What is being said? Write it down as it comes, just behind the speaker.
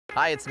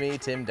Hi, it's me,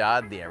 Tim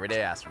Dodd, the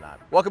Everyday Astronaut.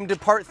 Welcome to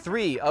part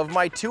 3 of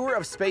my tour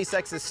of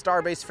SpaceX's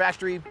Starbase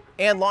factory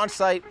and launch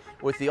site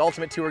with the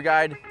ultimate tour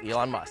guide,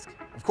 Elon Musk.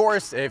 Of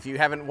course, if you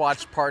haven't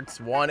watched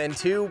parts 1 and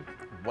 2,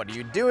 what are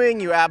you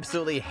doing? You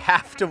absolutely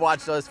have to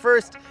watch those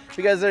first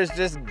because there's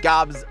just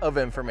gobs of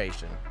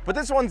information. But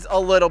this one's a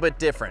little bit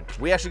different.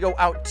 We actually go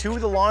out to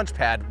the launch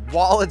pad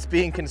while it's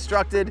being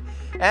constructed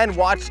and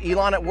watch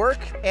Elon at work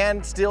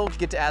and still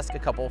get to ask a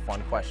couple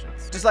fun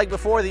questions. Just like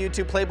before, the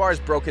YouTube play bar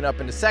is broken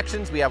up into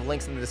sections. We have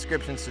links in the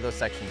descriptions to those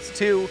sections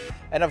too.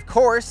 And of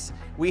course,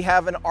 we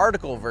have an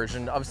article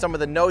version of some of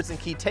the notes and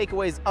key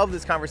takeaways of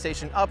this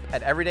conversation up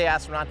at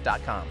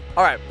everydayastronaut.com.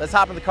 All right, let's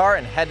hop in the car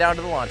and head down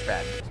to the launch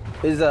pad.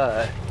 Is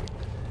the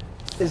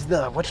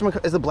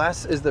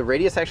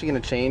radius actually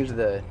going to change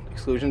the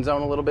exclusion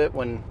zone a little bit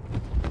when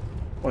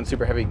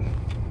Super Heavy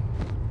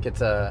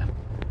gets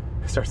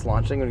starts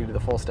launching when you do the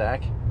full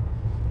stack?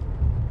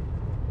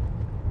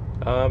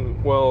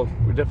 Well,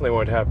 we definitely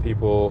won't have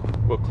people.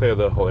 We'll clear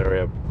the whole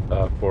area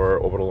for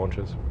orbital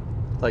launches,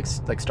 like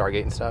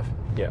Stargate and stuff.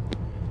 Yeah.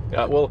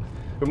 Well,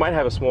 we might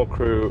have a small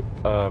crew,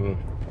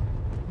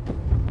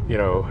 you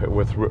know,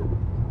 with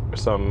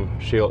some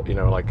shield, you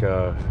know, like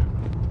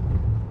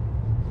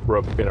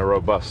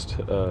robust,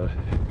 you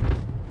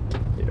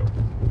know,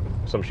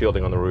 some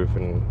shielding on the roof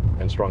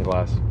and strong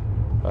glass.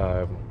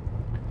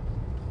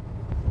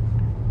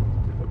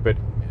 But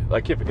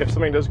like if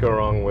something does go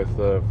wrong with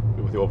the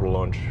orbital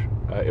launch,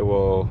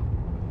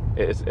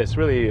 it's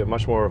really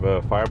much more of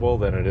a fireball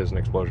than it is an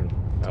explosion.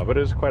 But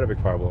it is quite a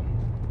big fireball.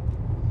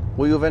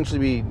 Will you eventually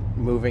be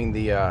moving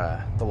the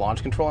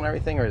launch control and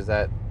everything, or is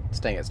that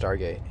staying at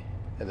Stargate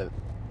at the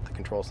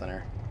control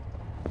center?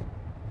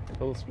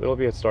 It'll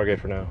be at Stargate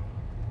for now.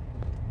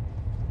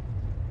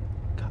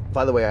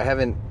 By the way,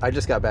 I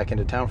just got back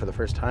into town for the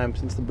first time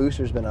since the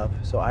booster's been up,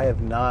 so I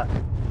have not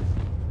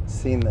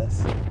seen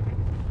this.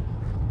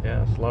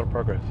 Yeah, it's a lot of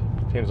progress.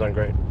 The team's done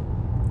great.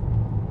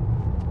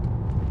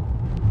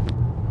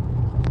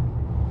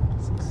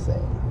 It's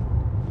insane.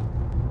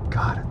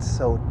 God, it's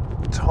so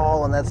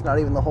tall, and that's not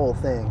even the whole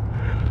thing.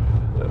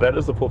 That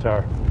is the full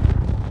tower.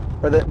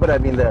 But I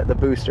mean the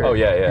booster. Oh,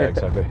 yeah,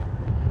 exactly.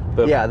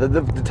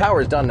 The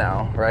tower's done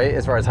now, right,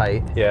 as far as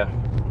height? Yeah.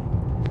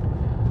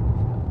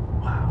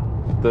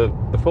 The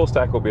full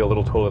stack will be a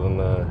little taller than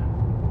the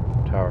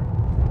tower.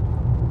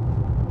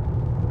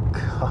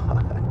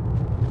 God.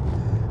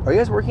 Are you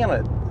guys working on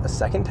a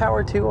second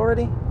tower too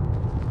already?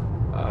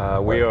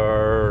 We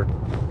are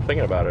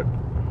thinking about it.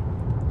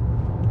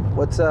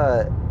 What's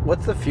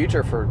the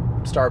future for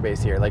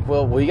Starbase here? Like,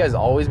 will you guys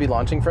always be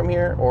launching from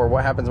here, or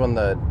what happens when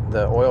the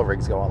oil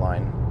rigs go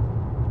online?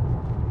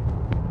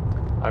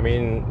 I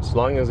mean, as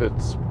long as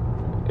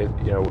you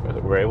know,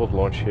 we're able to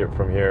launch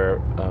from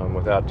here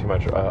without too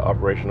much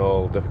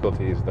operational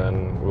difficulties,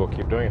 then we'll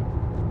keep doing it.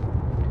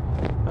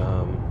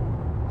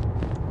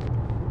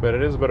 But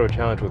it is a bit of a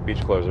challenge with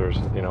beach closers.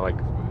 You know, like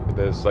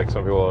there's like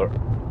some people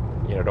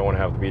you know, don't want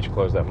to have the beach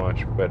closed that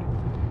much, but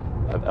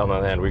on the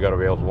other hand, we got to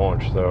be able to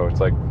launch. So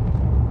it's like,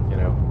 you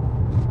know,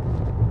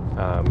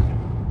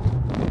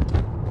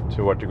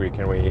 to what degree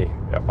can we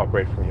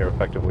operate from here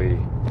effectively?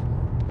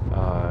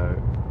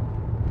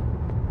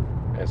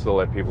 And still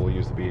let people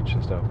use the beach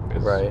and stuff.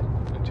 It's right.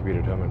 To be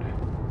determined.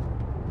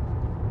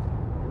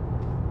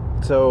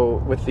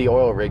 So with the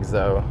oil rigs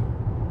though,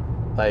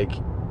 like,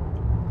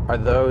 are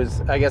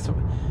those, I guess,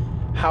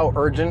 how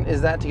urgent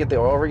is that to get the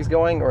oil rigs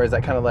going? Or is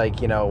that kind of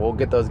like, you know, we'll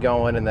get those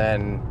going and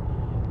then,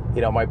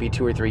 you know, it might be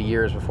 2 or 3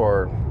 years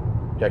before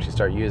you actually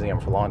start using them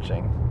for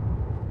launching?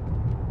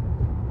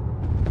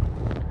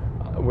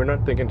 We're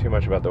not thinking too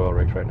much about the oil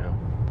rigs right now.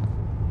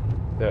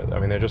 I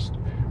mean,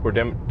 we're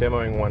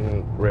demoing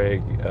one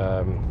rig,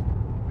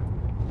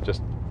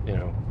 just, you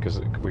know, because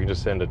we can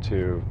just send it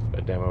to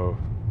a demo,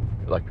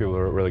 like people who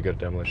are really good at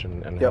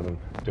demolition and yep. have them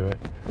do it.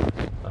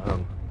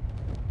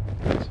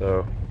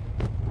 So,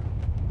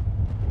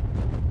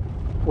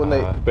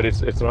 but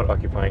it's not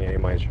occupying any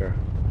mind share.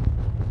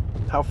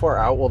 How far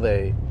out will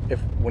they,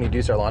 when you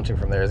do start launching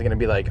from there, is it going to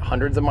be like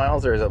hundreds of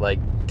miles, or is it like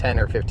 10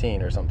 or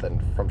 15 or something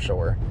from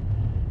shore?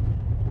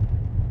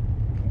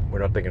 We're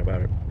not thinking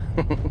about it.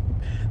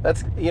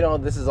 That's, you know,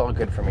 this is all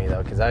good for me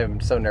though, because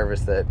I'm so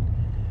nervous that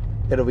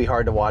it'll be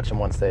hard to watch them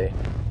once they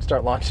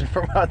start launching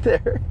from out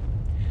there.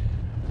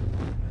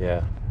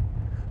 Yeah.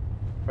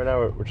 Right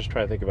now we're just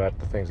trying to think about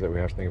the things that we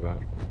have to think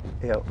about.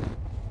 Yep.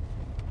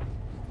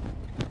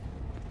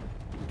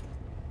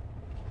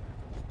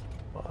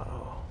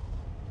 Wow.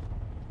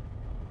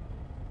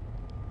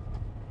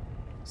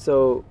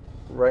 So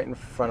right in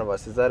front of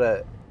us, is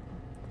that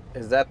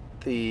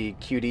the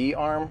QD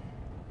arm?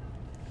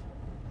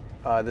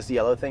 This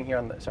yellow thing here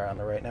on the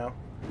right now,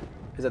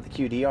 is that the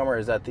QD arm, or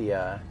is that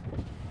or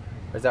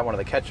is that one of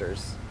the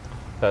catchers?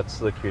 That's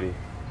the QD.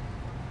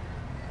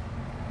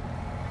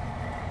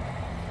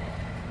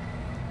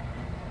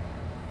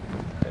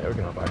 Yeah, we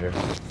can hop out here.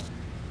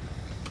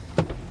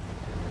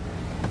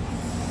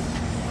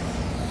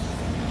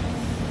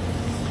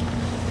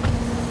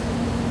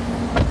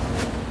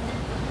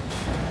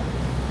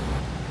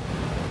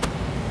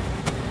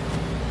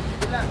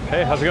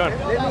 Hey, how's it going?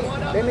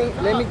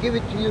 Let me give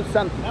it to you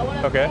something.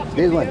 Okay.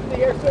 This one.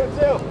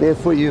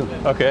 This for you.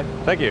 Okay.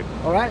 Thank you.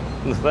 All right?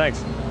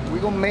 Thanks. We're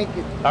gonna make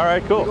it. All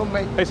right. Cool. We're gonna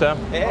make it. Hey, Sam.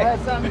 Hey. All right,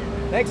 Sam.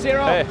 Thanks,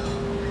 Zero. Hey.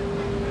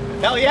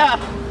 Hell yeah.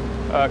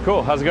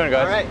 Cool. How's it going,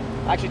 guys? All right.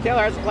 Actually,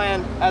 Taylor has a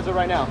plan as of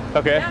right now.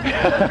 Okay.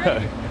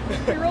 Yeah,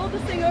 we rolled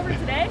this thing over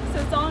today, so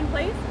it's all in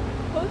place.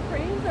 Both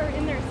cranes are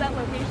in their set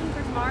location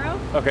for tomorrow.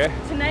 Okay.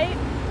 Tonight,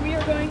 we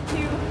are going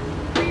to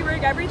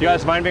pre-rig everything. Do you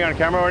guys mind being on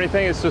camera or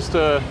anything? It's just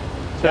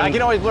I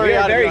can always blur you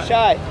out. Very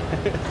shy.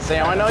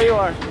 Sam, I know you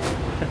are.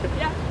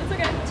 Yeah, it's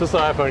okay. It's just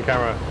an iPhone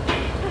camera.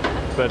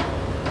 But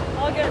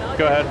All good.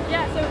 Go ahead.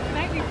 Yeah, so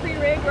tonight we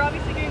pre-rig. We're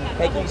obviously doing that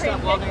double crane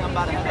pick with I'm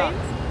about to these head two out.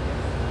 cranes.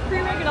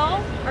 Pre-rig it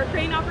all. Our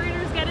crane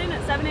operators get in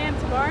at 7 a.m.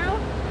 tomorrow.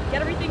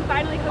 Get everything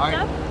finally hooked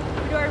up.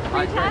 We do our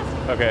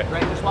pre-test. okay.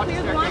 Right, just watch the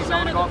Clear the launch staircase.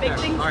 I mount want to of go up there. the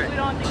big things All because right. we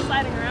don't want things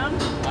sliding around.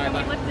 And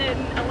we lift it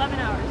in 11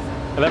 hours.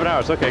 11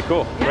 hours. Okay.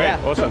 Cool. Great.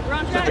 Yeah. Awesome. We're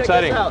on So track. check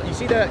Exciting. this out. You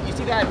see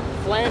that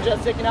flange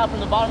that's sticking out from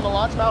the bottom of the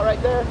launch mount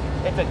right there?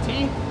 It's a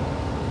T.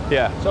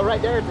 Yeah. So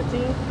right there, it's a T.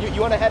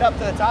 You want to head up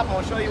to the top and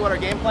we'll show you what our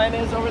game plan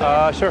is over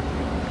there? Sure.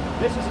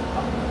 This is,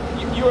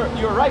 you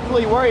were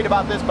rightfully worried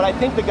about this, but I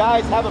think the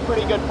guys have a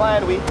pretty good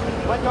plan. We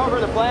went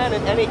over the plan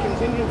and any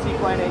contingency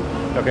planning.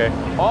 Okay.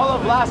 All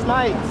of last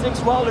night,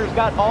 6 welders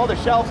got all the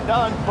shelves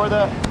done for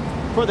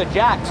the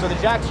jacks. So the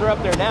jacks are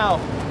up there now.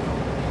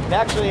 And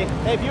actually,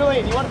 hey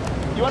Julian, you want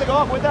to go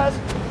up with us?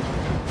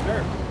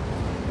 Sure.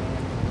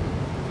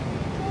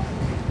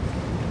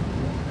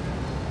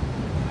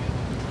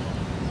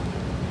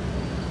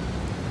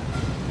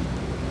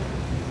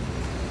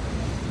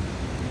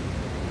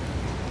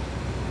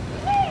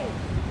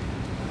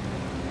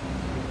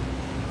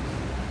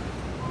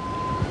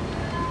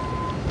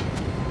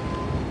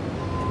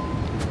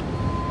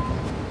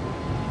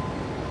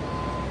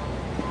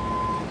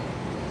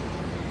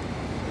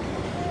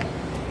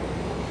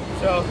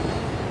 So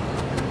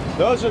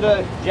those are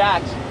the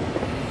jacks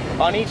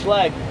on each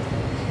leg.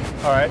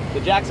 All right.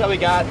 The jacks that we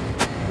got.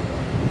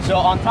 So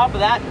on top of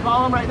that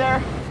column right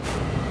there,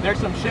 there's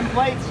some shim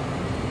plates.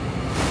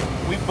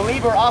 We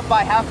believe we're off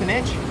by ½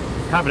 inch,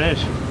 Half an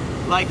inch.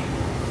 like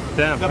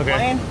Damn. the okay.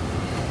 plane.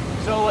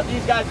 So what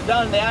these guys have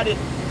done, they added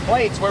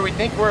plates where we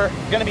think we're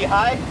gonna be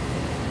high,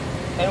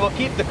 and we'll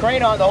keep the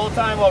crane on the whole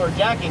time while we're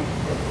jacking.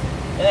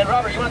 And then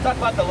Robert, you wanna talk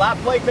about the lap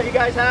plates that you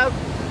guys have?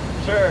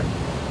 Sure.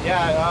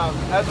 Yeah,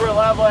 as we're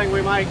leveling,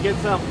 we might get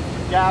some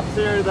gaps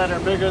here that are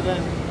bigger than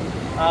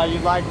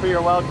you'd like for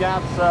your weld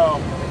gaps.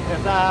 So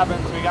if that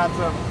happens, we got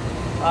some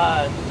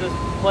just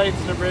plates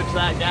to bridge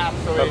that gap.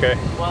 So we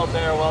weld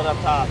there, weld up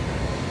top.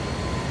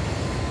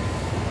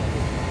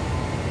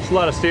 It's a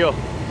lot of steel.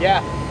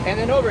 Yeah, and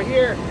then over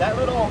here, that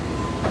little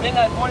thing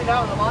I pointed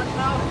out in the launch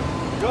now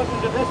goes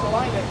into this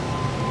alignment.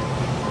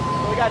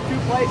 So we got 2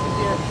 places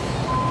here.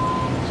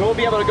 So we'll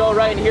be able to go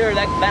right in here.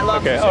 That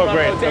locks us in on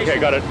great. rotation. Okay,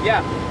 got it.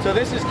 Yeah, so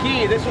this is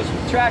key. This was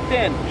tracked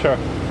in. Sure.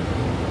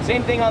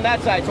 Same thing on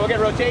that side. So we'll get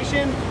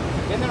rotation,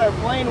 and then our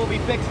plane will be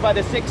fixed by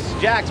the 6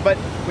 jacks, but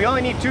we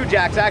only need 2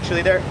 jacks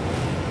actually. I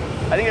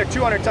think they're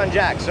 200-ton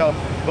jacks, so,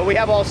 but we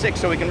have all 6,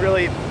 so we can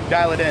really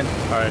dial it in.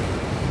 All right.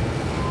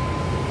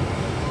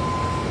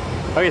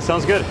 Okay,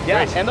 sounds good.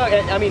 Yeah, Great. and look,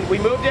 I mean, we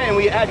moved it and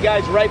we had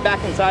guys right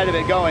back inside of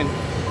it going.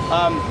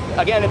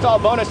 Again, it's all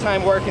bonus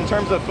time work in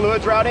terms of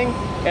fluids routing,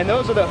 and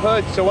those are the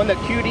hoods. So when the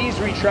QDs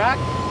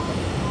retract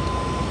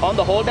on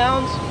the hold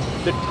downs,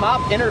 the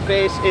top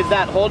interface is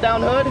that hold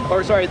down hood,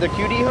 or sorry, the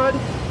QD hood,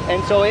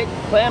 and so it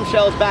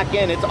clamshells back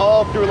in. It's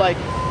all through like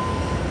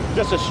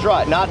just a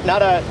strut, not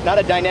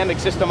a dynamic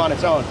system on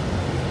its own.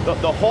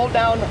 The hold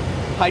down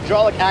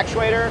hydraulic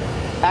actuator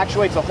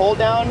actuates the hold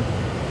down,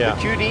 the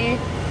QD,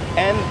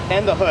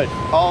 and the hood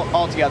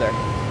all together.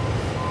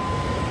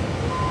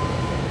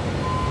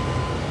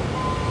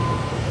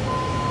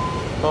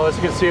 Well, as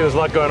you can see, there's a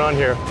lot going on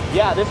here.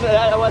 Yeah, that's why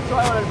I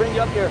wanted to bring you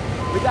up here.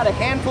 We've got a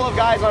handful of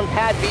guys on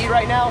pad B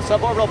right now,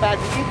 suborbital pad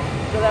B,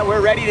 so that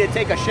we're ready to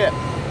take a ship.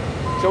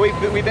 So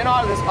we've been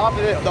off of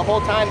it the whole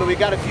time, but we've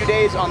got a few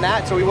days on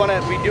that, so we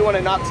do want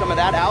to knock some of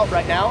that out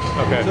right now,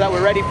 so that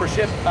we're ready for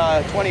ship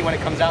 20 when it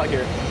comes out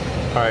here.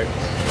 All right.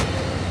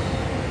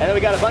 And then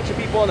we got a bunch of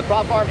people on the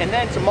prop farm, and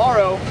then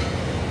tomorrow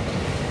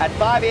at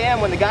 5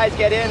 a.m. when the guys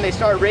get in, they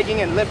start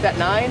rigging and lift at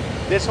 9.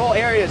 This whole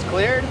area is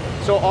cleared,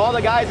 so all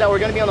the guys that were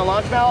going to be on the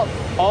launch mount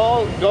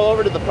all go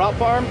over to the prop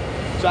farm.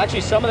 So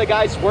actually some of the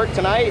guys' work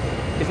tonight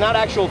is not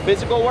actual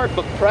physical work,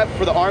 but prep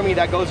for the Army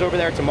that goes over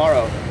there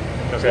tomorrow.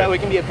 So that we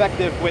can be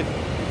effective with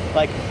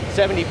like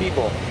 70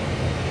 people.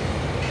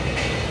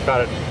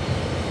 Got it.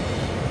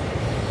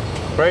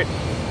 Great.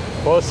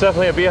 Well, it's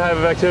definitely a beehive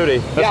of activity.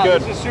 That's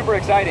good. This is super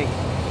exciting.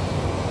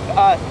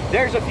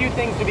 There's a few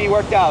things to be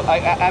worked out.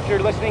 After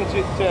listening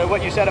to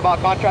what you said about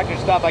contractor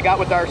stuff, I got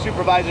with our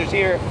supervisors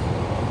here,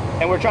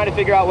 and we're trying to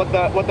figure out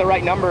what the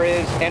right number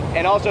is.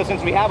 And also,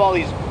 since we have all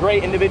these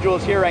great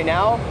individuals here right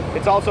now,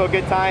 it's also a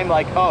good time.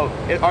 Like, oh,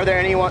 is there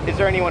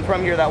anyone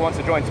from here that wants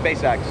to join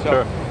SpaceX?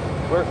 So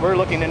we're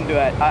looking into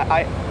it.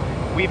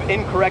 We've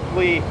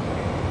incorrectly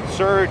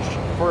surged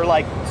for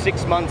like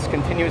 6 months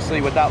continuously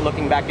without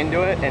looking back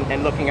into it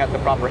and looking at the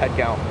proper head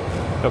count.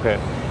 Okay.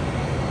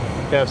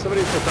 Yeah, if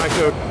somebody's de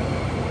facto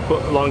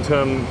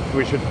long-term,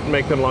 we should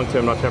make them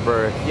long-term, not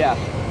temporary. Yeah.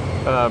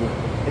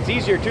 It's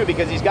easier too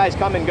because these guys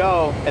come and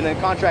go, and then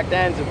the contract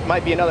ends. It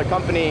might be another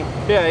company.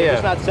 Yeah, They're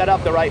just not set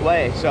up the right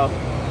way. So.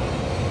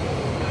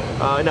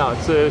 No,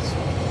 it's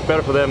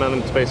better for them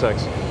and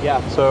SpaceX. Yeah.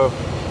 So.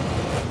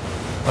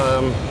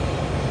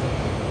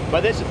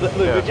 But the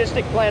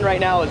logistic plan right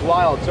now is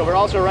wild. So we're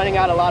also running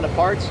out a lot of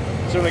parts.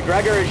 So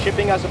McGregor is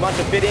shipping us a bunch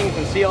of fittings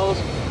and seals.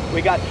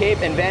 We got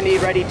Cape and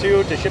Vandy ready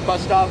too to ship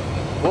us stuff.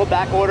 We'll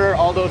back order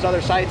all those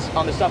other sites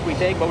on the stuff we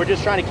take, but we're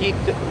just trying to keep,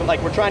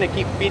 we're trying to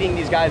keep feeding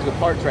these guys with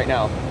parts right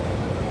now.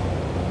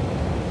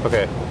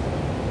 Okay.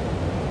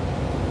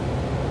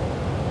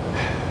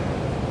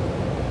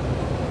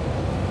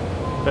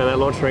 And that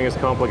launch ring is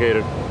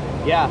complicated.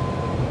 Yeah.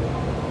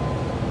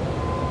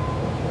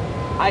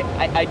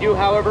 I do,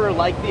 however,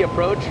 like the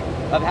approach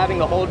of having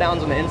the hold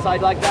downs on the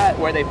inside like that,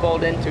 where they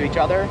fold into each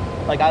other.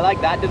 Like, I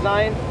like that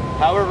design.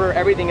 However,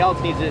 everything else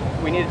we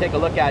need to take a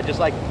look at, just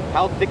like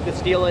how thick the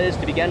steel is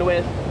to begin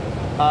with.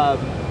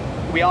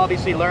 We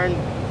obviously learned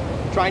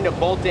trying to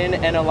bolt in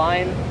and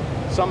align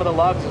some of the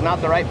lugs is not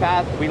the right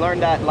path. We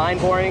learned that line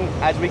boring,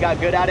 as we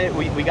got good at it,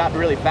 we got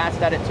really fast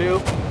at it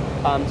too.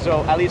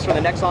 So at least for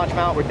the next launch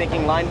mount, we're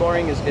thinking line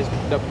boring is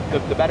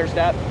the better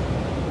step.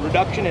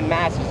 Reduction in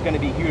mass is going to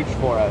be huge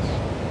for us.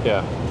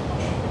 Yeah.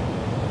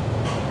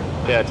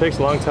 Yeah, it takes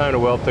a long time to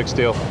weld thick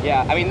steel.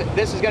 Yeah, I mean,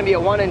 this is going to be a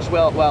 1-inch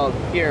weld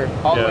here,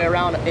 all the way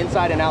around,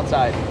 inside and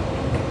outside.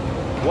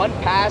 One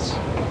pass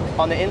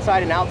on the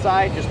inside and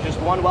outside, just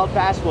one weld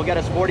pass, will get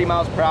us 40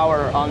 miles per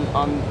hour on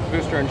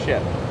booster and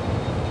ship.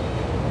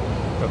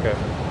 Okay.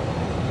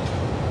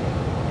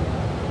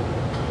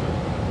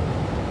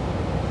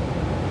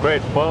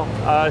 Great.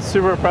 Well,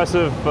 super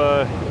impressive.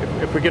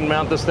 If we can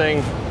mount this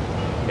thing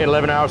in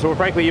 11 hours, or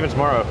frankly even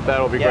tomorrow,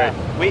 that'll be great.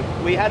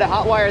 We had to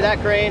hot wire that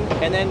crane,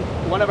 and then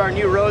one of our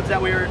new roads that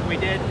we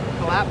did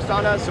collapsed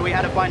on us, so we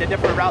had to find a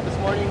different route this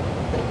morning.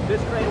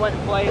 This crane went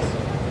in place.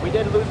 We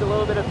did lose a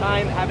little bit of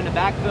time having to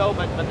backfill,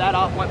 but that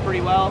off went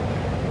pretty well.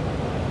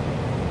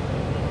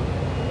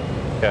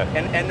 Yeah.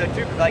 And the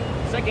two, like,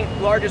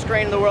 second largest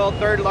crane in the world,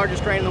 third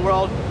largest crane in the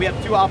world, we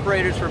have 2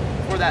 operators for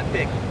that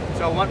pick.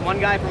 So one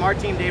guy from our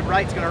team, Dave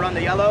Wright's going to run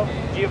the yellow.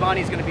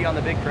 Giovanni's going to be on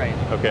the big crane.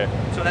 Okay.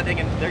 So that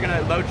they're going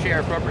to load share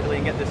appropriately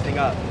and get this thing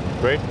up.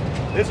 Great.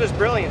 This was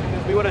brilliant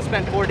because we would have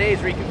spent 4 days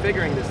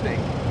reconfiguring this thing.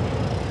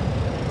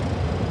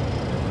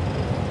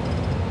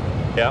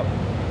 Yeah.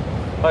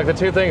 Like, the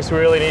two things we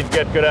really need to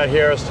get good at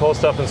here is tall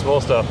stuff and small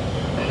stuff.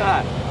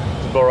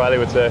 As Bill Riley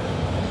would say.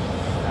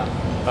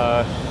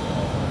 But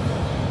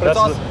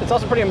it's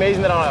also pretty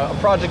amazing that on a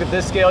project of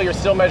this scale, you're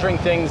still measuring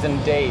things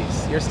in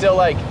days. You're still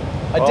like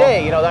a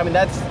day, you know. I mean,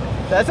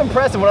 that's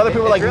impressive. When other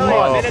people are like really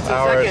months, minutes and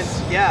hours.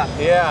 seconds. Yeah.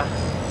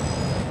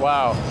 Yeah.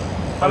 Wow.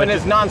 I mean,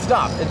 it's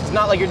nonstop. It's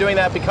not like you're doing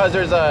that because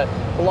there's a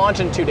launch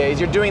in 2 days.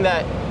 You're doing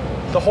that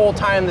the whole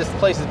time this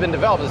place has been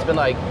developed. It's been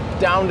like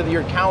down to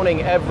you're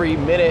counting every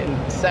minute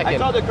and second. I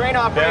told the crane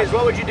operators,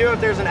 what would you do if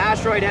there's an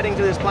asteroid heading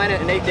to this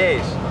planet in 8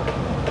 days?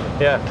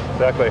 Yeah,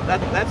 exactly.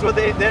 That's what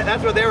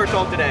they were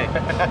told today.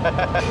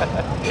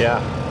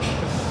 Yeah.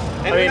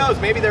 And who knows?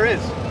 Maybe there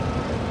is.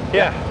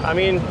 Yeah. I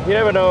mean, you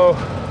never know.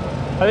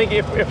 I think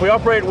if we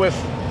operate with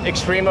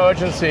extreme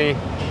urgency,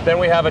 then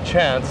we have a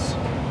chance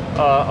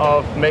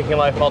of making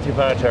life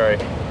multiplanetary.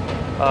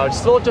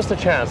 Still just a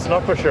chance,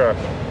 not for sure.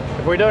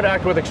 If we don't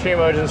act with extreme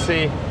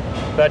urgency,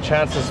 that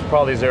chance is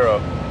probably 0.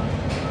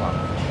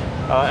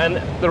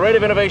 And the rate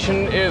of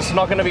innovation is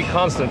not going to be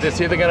constant. It's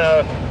either going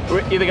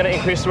to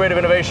increase the rate of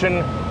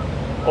innovation,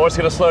 or it's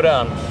going to slow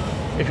down.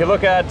 If you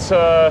look at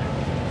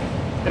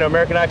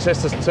American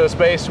access to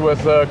space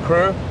with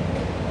Crew,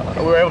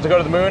 we were able to go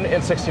to the moon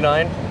in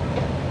 '69.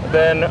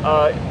 Then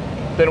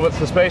with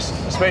the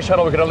space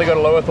shuttle, we could only go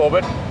to low Earth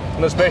orbit,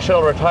 and the space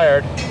shuttle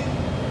retired.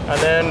 And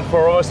then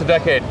for almost a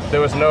decade, there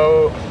was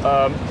no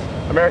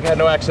America had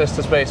no access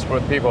to space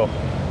with people.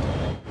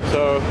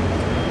 So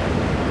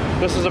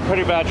this is a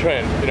pretty bad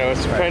trend. You know,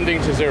 it's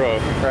trending to 0.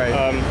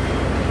 Right.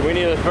 We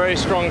need a very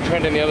strong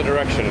trend in the other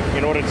direction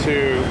in order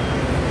to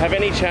have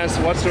any chance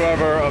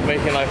whatsoever of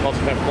making life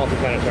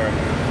multiplanetary.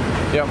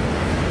 Yep.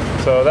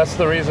 So that's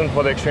the reason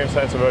for the extreme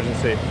sense of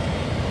urgency.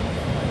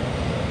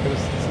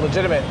 It's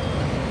legitimate.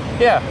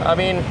 Yeah, I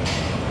mean,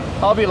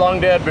 I'll be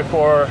long dead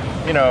before,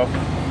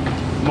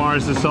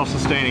 Mars is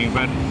self-sustaining,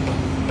 but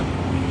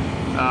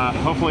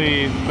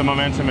hopefully the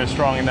momentum is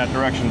strong in that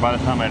direction by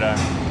the time I die.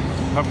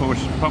 Hopefully, which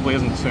probably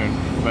isn't soon,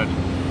 but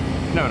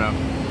no.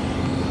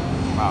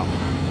 Wow.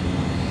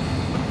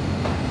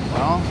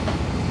 Well.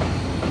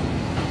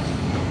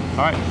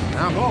 All right.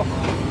 Yeah, cool.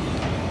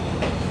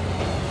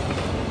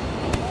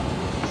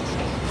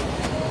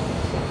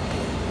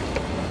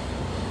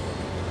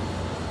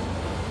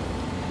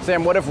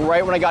 Sam, what if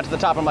right when I got to the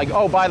top, I'm like,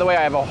 oh, by the way,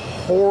 I have a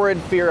horrid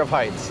fear of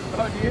heights.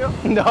 Oh, do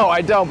you? No,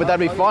 I don't, but that'd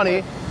be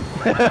funny.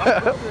 I'll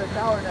go to the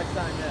tower next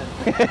time then.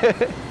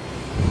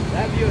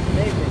 That view is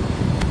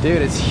amazing.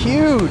 Dude, it's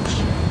huge.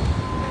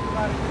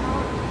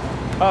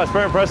 Oh, it's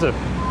very impressive.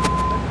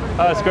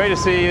 It's great to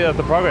see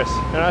the progress.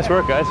 Nice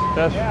work, guys.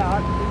 Yes. Yeah, I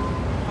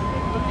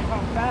think looking how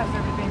fast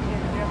everything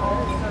came together.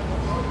 All of a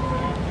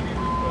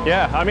sudden.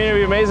 Yeah, I mean, it'd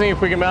be amazing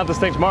if we can mount this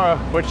thing tomorrow,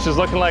 which is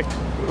looking like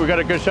we got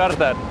a good shot at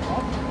that.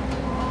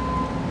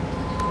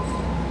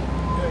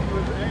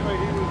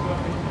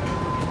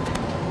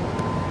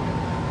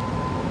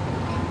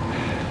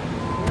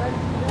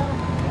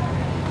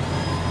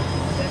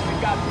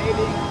 We've got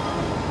paving,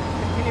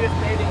 continuous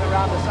paving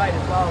around the site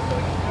as well, so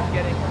we can keep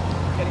getting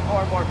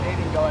more and more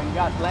paving going. We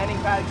got landing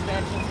pad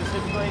expansion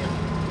specifically,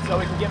 so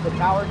we can give the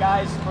tower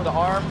guys for the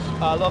arms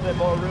a little bit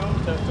more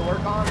room to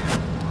work on.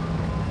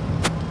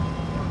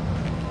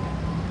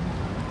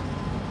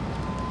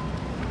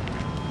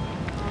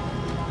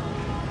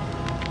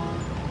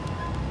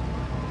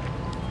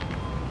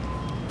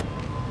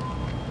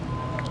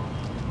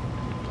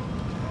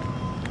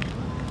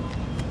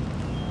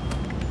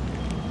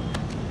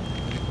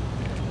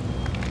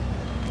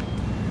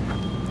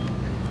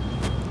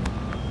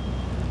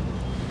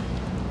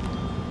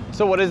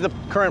 So what is the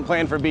current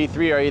plan for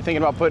B3? Are you thinking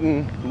about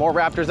putting more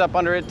Raptors up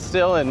under it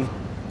still and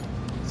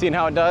seeing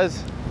how it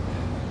does?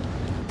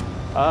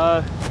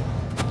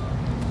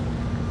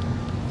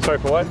 Sorry,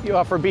 for what?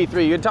 For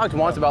B3, you had talked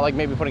once about like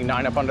maybe putting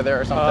 9 up under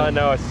there or something.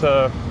 No, it's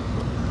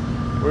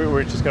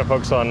we're just gonna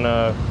focus on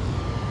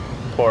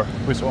 4.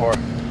 Booster 4.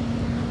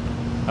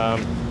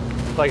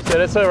 Like I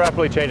said, it's a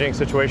rapidly changing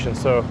situation,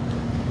 so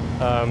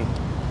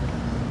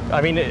I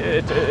mean, you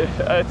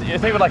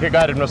think of it like a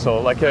guided missile.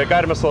 Like a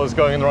guided missile is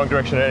going in the wrong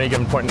direction at any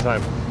given point in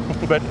time,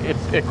 but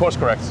it course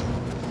corrects.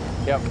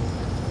 Yep.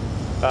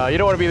 You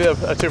don't want to be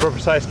a super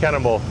precise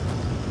cannonball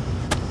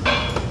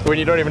when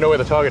you don't even know where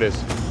the target is.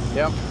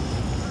 Yep.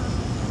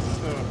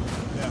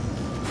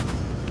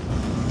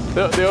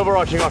 The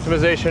overarching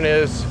optimization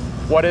is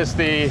what is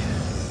the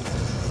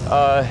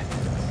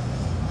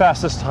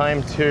fastest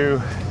time to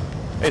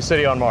a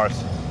city on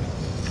Mars,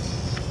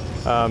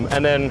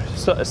 and then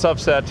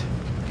subset.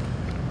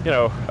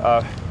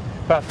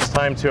 Fastest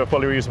time to a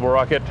fully reusable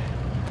rocket,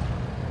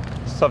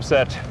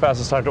 subset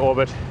fastest time to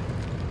orbit,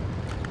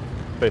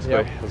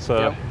 basically.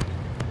 Yep.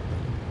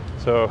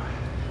 So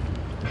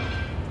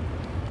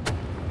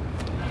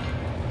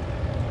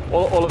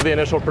all of the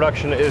initial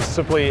production is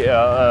simply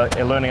a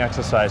learning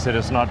exercise. It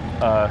is not,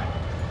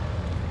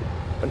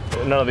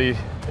 none of the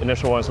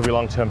initial ones will be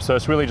long term. So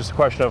it's really just a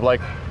question of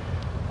like,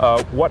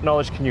 what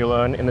knowledge can you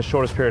learn in the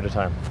shortest period of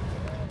time?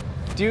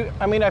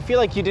 I mean, I feel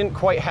like you didn't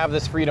quite have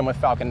this freedom with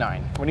Falcon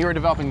 9 when you were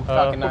developing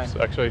Falcon 9. Oops,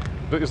 actually,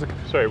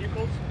 sorry,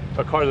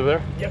 a car over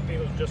there? Yep, it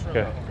was just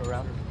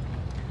around.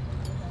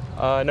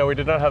 No, we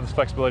did not have this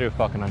flexibility with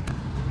Falcon 9.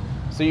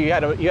 So you had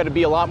to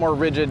be a lot more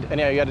rigid,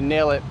 and you had to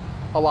nail it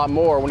a lot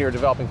more when you were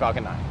developing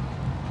Falcon 9.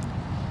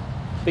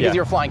 Because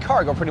you were flying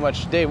cargo pretty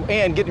much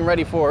and getting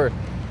ready for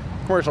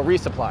commercial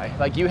resupply.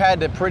 Like you had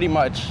to pretty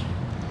much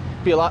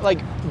be a lot. Like,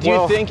 do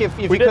you think if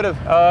you could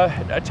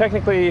have?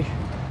 Technically,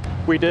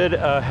 we did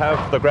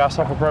have the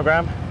Grasshopper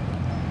program.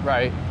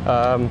 Right.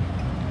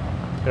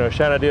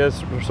 Shannon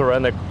Diaz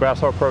ran the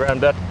Grasshopper program.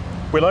 That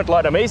we learned a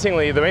lot.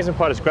 Amazingly, the amazing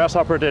part is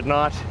Grasshopper did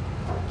not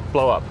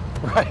blow up.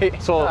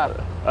 Right. So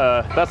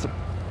that's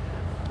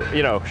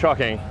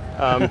shocking.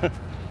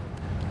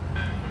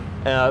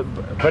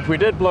 But we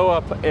did blow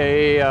up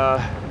the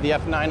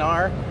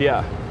F9R.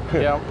 Yeah.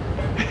 Yeah.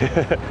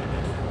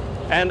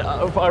 And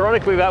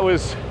ironically, that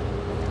was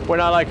when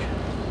I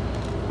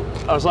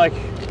was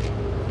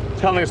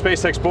telling the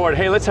SpaceX board,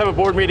 hey, let's have a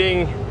board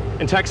meeting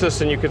in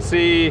Texas, and you could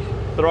see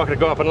the rocket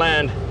go up and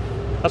land.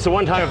 That's the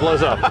one time it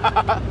blows up.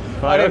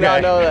 I did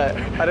not know that.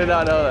 I did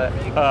not know that.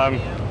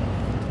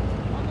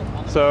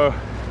 So,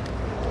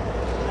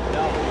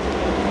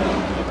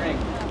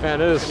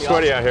 man, it is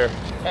sweaty out here.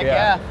 Heck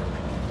yeah.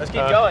 Let's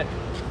keep going.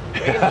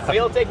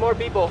 We'll take more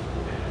people.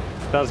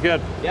 Sounds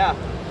good. Yeah.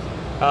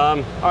 All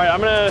right,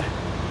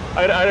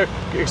 I had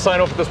to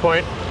sign off at this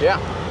point. Yeah.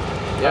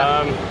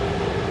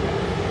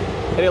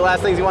 Any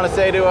last things you want to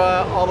say to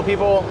all the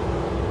people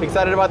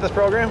excited about this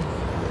program?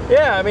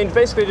 Yeah, I mean,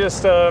 basically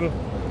just,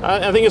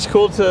 I think it's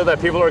cool that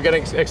people are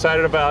getting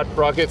excited about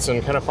rockets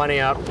and kind of finding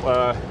out,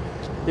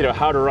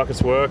 how do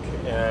rockets work,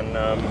 and,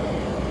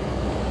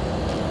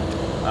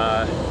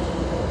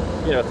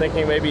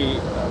 thinking maybe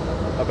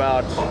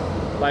about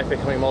life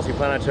becoming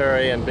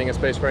multiplanetary and being a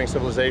spacefaring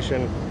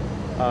civilization,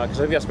 because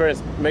I think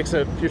that makes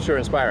the future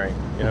inspiring.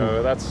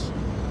 That's,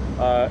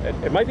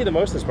 it might be the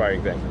most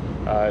inspiring thing.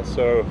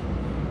 So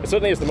it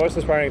certainly is the most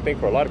inspiring thing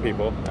for a lot of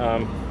people.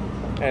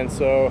 And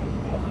so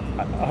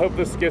I hope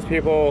this gives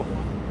people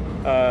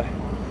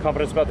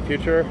confidence about the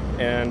future,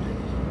 and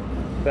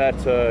that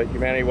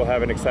humanity will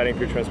have an exciting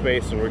future in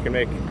space, and we can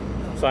make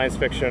science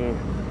fiction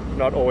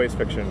not always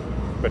fiction,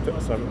 but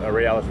a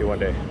reality one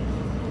day.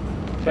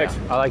 Thanks.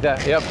 Yeah, I like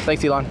that. Yep.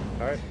 Thanks, Elon.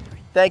 All right.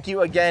 Thank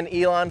you again,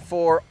 Elon,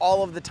 for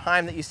all of the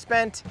time that you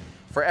spent,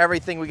 for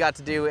everything we got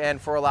to do, and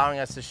for allowing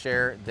us to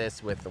share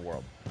this with the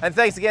world. And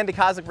thanks again to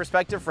Cosmic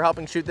Perspective for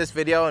helping shoot this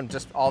video and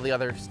just all the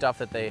other stuff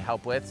that they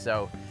help with.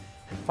 So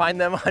find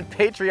them on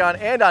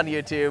Patreon and on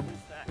YouTube.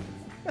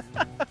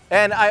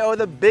 And I owe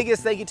the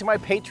biggest thank you to my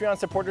Patreon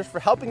supporters for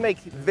helping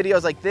make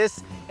videos like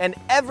this and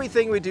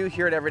everything we do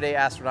here at Everyday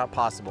Astronaut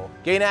possible.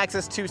 Gain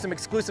access to some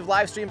exclusive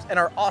live streams and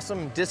our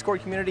awesome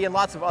Discord community and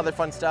lots of other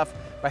fun stuff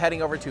by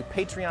heading over to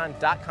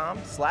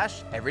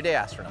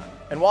patreon.com/everydayastronaut.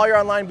 And while you're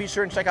online, be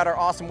sure and check out our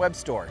awesome web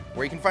store,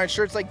 where you can find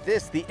shirts like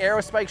this, the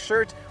Aerospike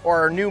shirt, or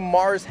our new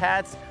Mars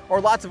hats,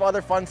 or lots of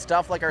other fun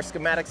stuff like our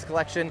schematics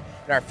collection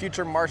and our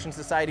Future Martian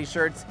Society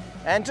shirts,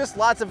 and just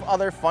lots of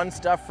other fun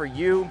stuff for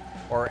you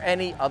or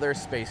any other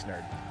space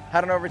nerd.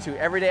 Head on over to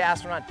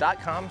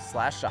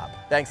everydayastronaut.com/shop.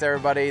 Thanks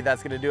everybody,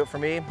 that's gonna do it for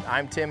me.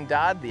 I'm Tim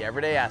Dodd, the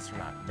Everyday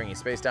Astronaut, bringing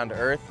space down to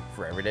Earth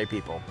for everyday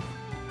people.